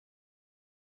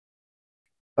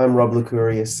I'm Rob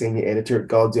Licuria, Senior Editor at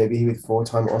Gold Derby, here with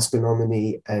four-time Oscar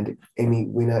nominee and Emmy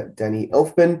winner Danny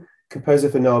Elfman, composer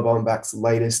for Noah Baumbach's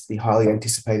latest, the highly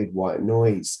anticipated White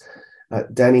Noise.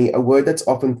 Danny, a word that's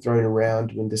often thrown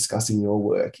around when discussing your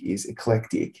work is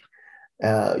eclectic.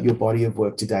 Your body of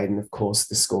work to date, and of course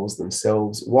the scores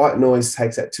themselves. White Noise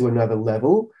takes that to another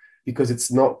level because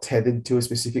it's not tethered to a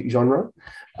specific genre.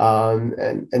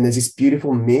 And there's this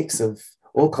beautiful mix of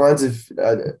all kinds of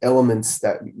elements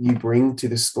that you bring to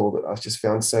the score that I've just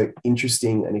found so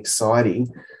interesting and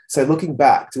exciting. So looking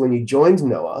back to when you joined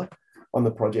Noah on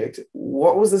the project,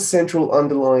 what was the central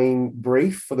underlying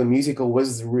brief for the musical?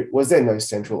 Was there no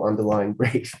central underlying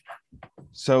brief?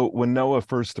 So when Noah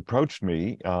first approached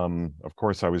me, of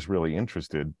course, I was really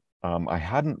interested. I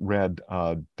hadn't read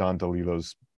Don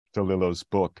DeLillo's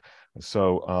book.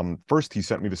 So first he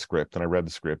sent me the script and I read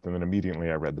the script, and then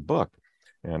immediately I read the book.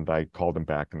 And I called him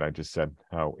back and I just said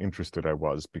how interested I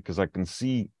was, because I can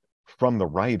see from the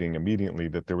writing immediately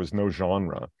that there was no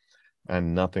genre,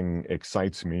 and nothing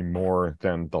excites me more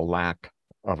than the lack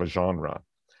of a genre.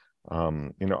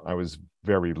 I was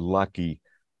very lucky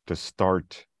to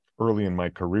start early in my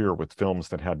career with films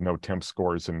that had no temp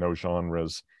scores and no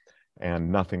genres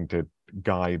and nothing to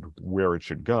guide where it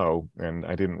should go. And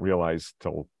I didn't realize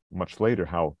till much later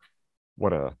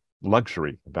what a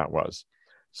luxury that was.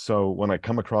 So when I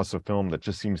come across a film that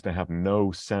just seems to have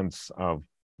no sense of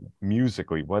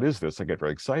musically, what is this? I get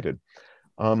very excited.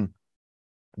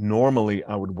 Normally,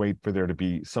 I would wait for there to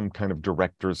be some kind of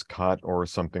director's cut or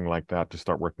something like that to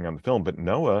start working on the film. But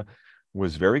Noah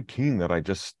was very keen that I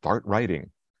just start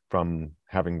writing from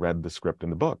having read the script in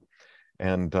the book.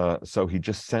 And so he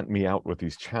just sent me out with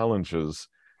these challenges.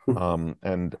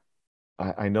 And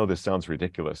I know this sounds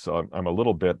ridiculous. So I'm a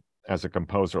little bit, as a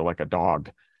composer, like a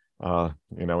dog. And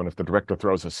if the director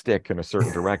throws a stick in a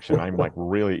certain direction, I'm like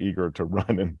really eager to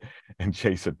run and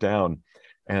chase it down.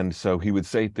 And so he would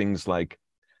say things like,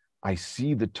 I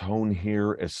see the tone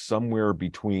here as somewhere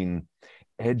between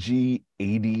edgy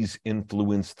 80s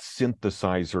influenced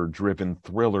synthesizer driven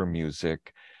thriller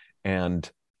music and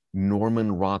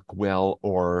Norman Rockwell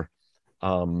or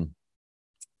like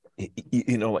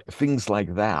things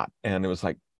like that. And it was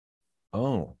like,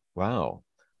 oh wow.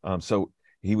 So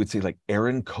he would say like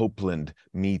Aaron Copland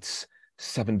meets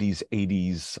 70s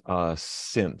 80s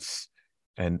synths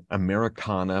and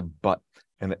Americana,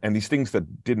 and these things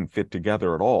that didn't fit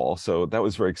together at all. So that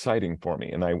was very exciting for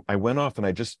me. And I went off and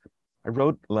I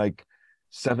wrote like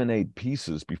 7-8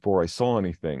 pieces before I saw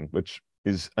anything, which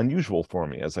is unusual for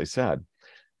me, as I said.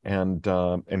 And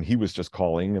he was just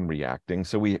calling and reacting.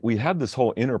 So we had this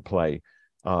whole interplay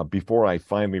before I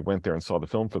finally went there and saw the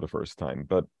film for the first time.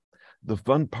 But the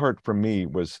fun part for me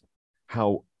was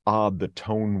how odd the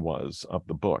tone was of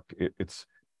the book.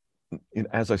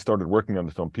 As I started working on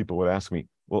the film, people would ask me,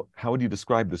 well, how would you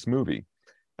describe this movie?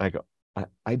 I go,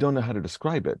 I don't know how to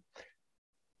describe it.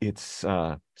 It's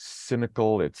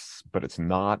cynical, but it's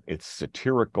not. It's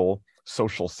satirical,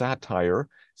 social satire,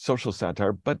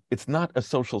 but it's not a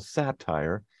social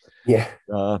satire. Yeah.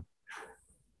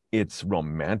 It's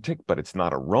romantic, but it's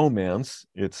not a romance.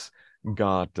 It's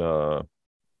got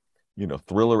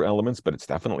thriller elements, but it's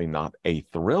definitely not a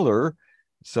thriller.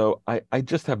 So I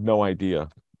just have no idea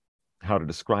how to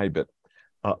describe it,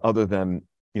 other than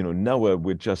Noah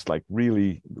would just like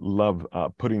really love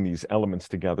putting these elements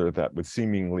together that would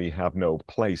seemingly have no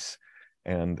place,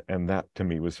 and that to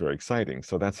me was very exciting.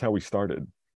 So that's how we started.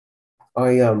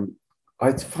 I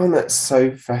find that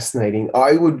so fascinating.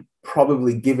 I would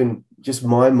probably, given just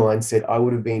my mindset, I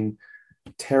would have been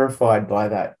terrified by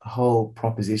that whole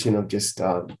proposition of just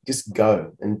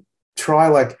go and try,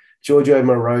 like Giorgio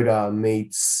Moroder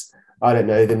meets, I don't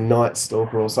know, the Night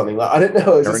Stalker or something. Like, I don't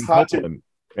know. It's just hard to.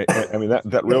 I mean,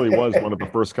 that really was one of the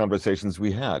first conversations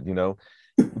we had.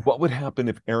 What would happen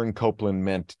if Aaron Copland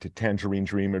meant to Tangerine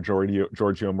Dream or Giorgio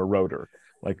Moroder?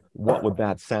 Like, what would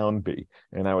that sound be?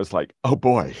 And I was like, oh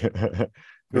boy.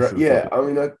 Yeah, I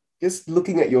mean, just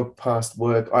looking at your past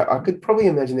work, I could probably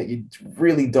imagine that you'd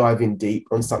really dive in deep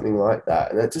on something like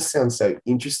that. And that just sounds so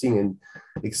interesting and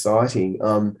exciting.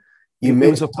 It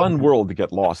was a fun world to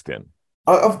get lost in.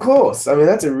 Of course. I mean,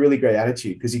 that's a really great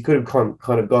attitude, because you could have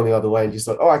kind of gone the other way and just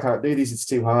thought, oh, I can't do this, it's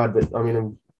too hard. But I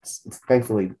mean,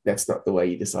 thankfully, that's not the way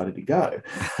you decided to go.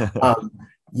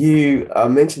 You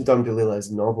mentioned Don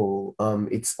DeLillo's novel.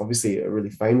 It's obviously a really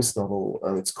famous novel.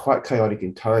 It's quite chaotic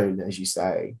in tone, as you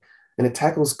say, and it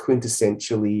tackles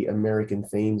quintessentially American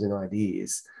themes and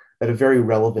ideas that are very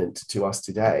relevant to us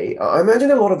today. I imagine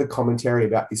a lot of the commentary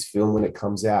about this film when it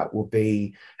comes out will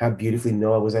be how beautifully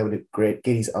Noah was able to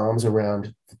get his arms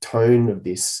around the tone of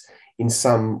this in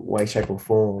some way, shape, or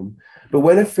form. But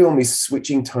when a film is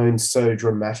switching tones so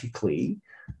dramatically,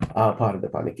 part of the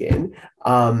pun again,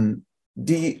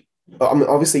 do you? I mean,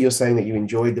 obviously, you're saying that you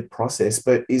enjoyed the process,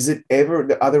 but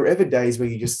are there ever days where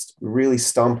you just really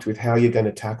stumped with how you're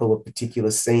going to tackle a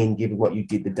particular scene given what you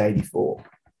did the day before?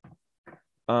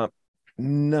 Uh,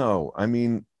 no, I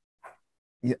mean,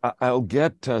 yeah, I'll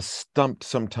get stumped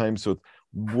sometimes with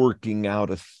working out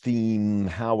a theme,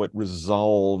 how it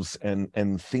resolves,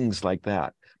 and things like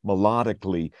that.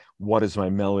 Melodically, what is my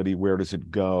melody? Where does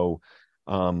it go?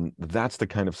 That's the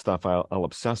kind of stuff I'll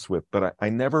obsess with. But I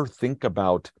never think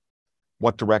about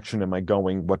what direction am I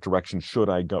going? What direction should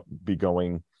I be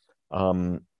going?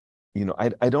 Um,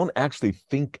 I don't actually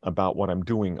think about what I'm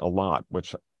doing a lot,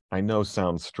 which I know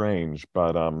sounds strange,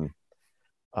 but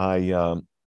I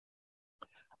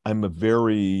I'm a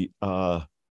very I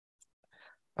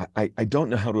don't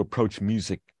know how to approach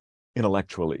music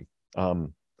intellectually,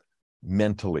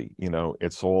 mentally.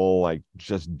 It's all like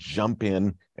just jump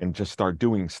in and just start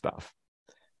doing stuff,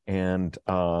 and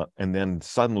then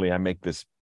suddenly I make this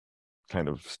kind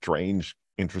of strange,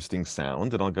 interesting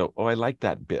sound, and I'll go, oh, I like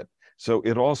that bit. So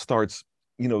it all starts.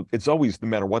 It's always, no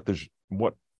matter what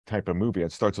type of movie,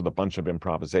 it starts with a bunch of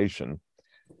improvisation,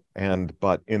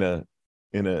 but in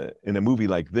a movie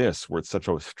like this, where it's such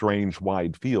a strange,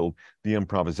 wide field, the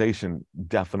improvisation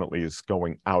definitely is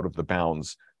going out of the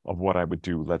bounds of what I would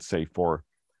do, let's say, for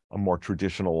a more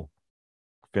traditional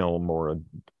film or an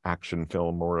action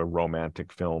film or a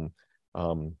romantic film,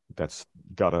 that's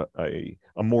got a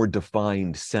more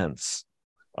defined sense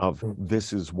of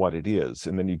this is what it is.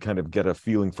 And then you kind of get a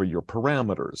feeling for your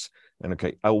parameters. And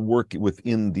okay, I'll work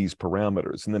within these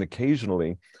parameters. And then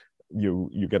occasionally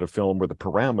you get a film where the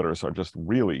parameters are just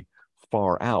really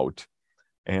far out,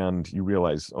 and you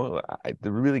realize, oh,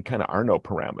 there really kind of are no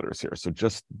parameters here, so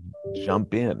just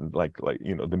jump in, like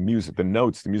the music, the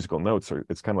notes, the musical notes are,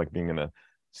 it's kind of like being in a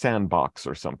sandbox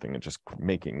or something and just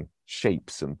making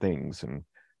shapes and things and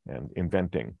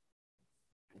inventing.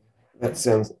 That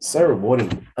sounds so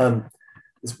rewarding.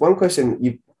 There's one question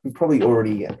you've probably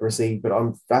already received, but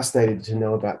I'm fascinated to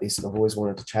know about this, and I've always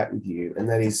wanted to chat with you. And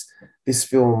that is, this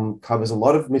film covers a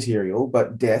lot of material,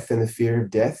 but death and the fear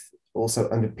of death also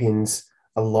underpins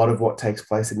a lot of what takes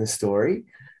place in the story.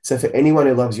 So for anyone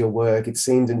who loves your work, it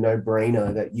seemed a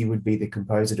no-brainer that you would be the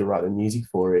composer to write the music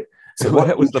for it. So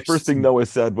that was the first thing Noah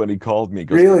said when he called me. He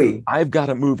goes, really? I've got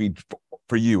a movie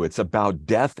for you. It's about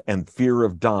death and fear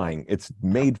of dying. It's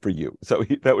made for you. So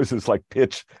that was his like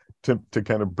pitch to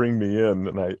kind of bring me in.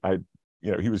 And I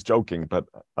he was joking, but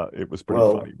it was pretty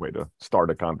funny way to start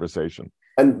a conversation.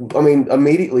 And I mean,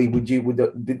 immediately,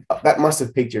 that must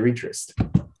have piqued your interest?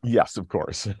 Yes, of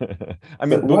course. I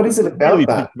mean, what is it about really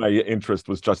that? My interest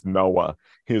was just Noah,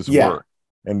 his work,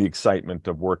 and the excitement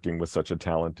of working with such a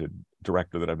talented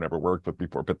director that I've never worked with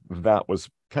before. But that was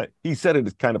he said it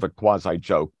as kind of a quasi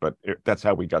joke, but that's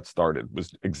how we got started,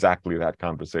 was exactly that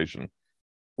conversation.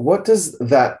 What does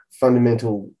that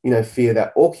fundamental, fear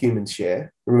that all humans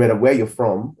share, no matter where you're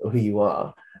from or who you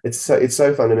are, it's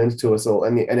so fundamental to us all,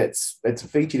 and it's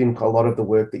featured in a lot of the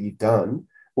work that you've done.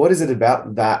 What is it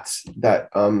about that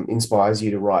inspires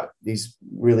you to write these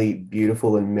really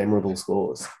beautiful and memorable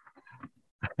scores?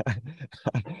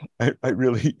 I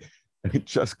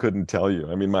just couldn't tell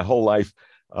you. I mean, my whole life,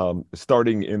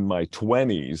 starting in my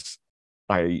 20s,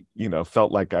 I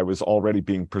felt like I was already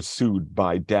being pursued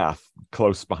by death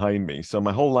close behind me. So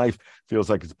my whole life feels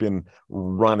like it's been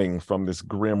running from this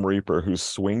grim reaper who's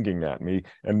swinging at me.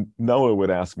 And Noah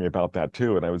would ask me about that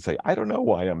too, and I would say, I don't know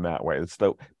why I'm that way.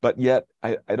 But yet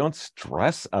I don't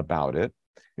stress about it.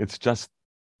 It's just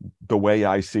the way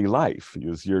I see life.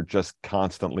 Is you're just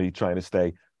constantly trying to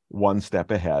stay one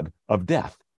step ahead of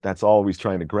death. That's always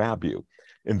trying to grab you.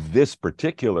 In this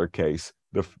particular case,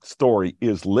 the story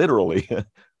is literally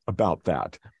about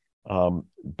that.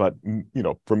 But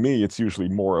for me, it's usually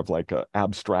more of like a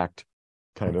abstract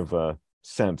kind of a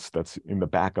sense that's in the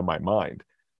back of my mind.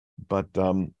 But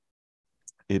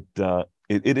it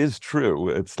is true.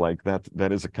 It's like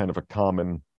that is a kind of a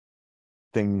common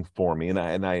thing for me, and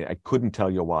I couldn't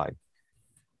tell you why.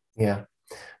 Yeah.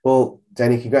 Well,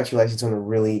 Danny, congratulations on a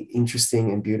really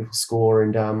interesting and beautiful score,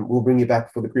 and we'll bring you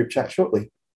back for the group chat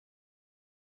shortly.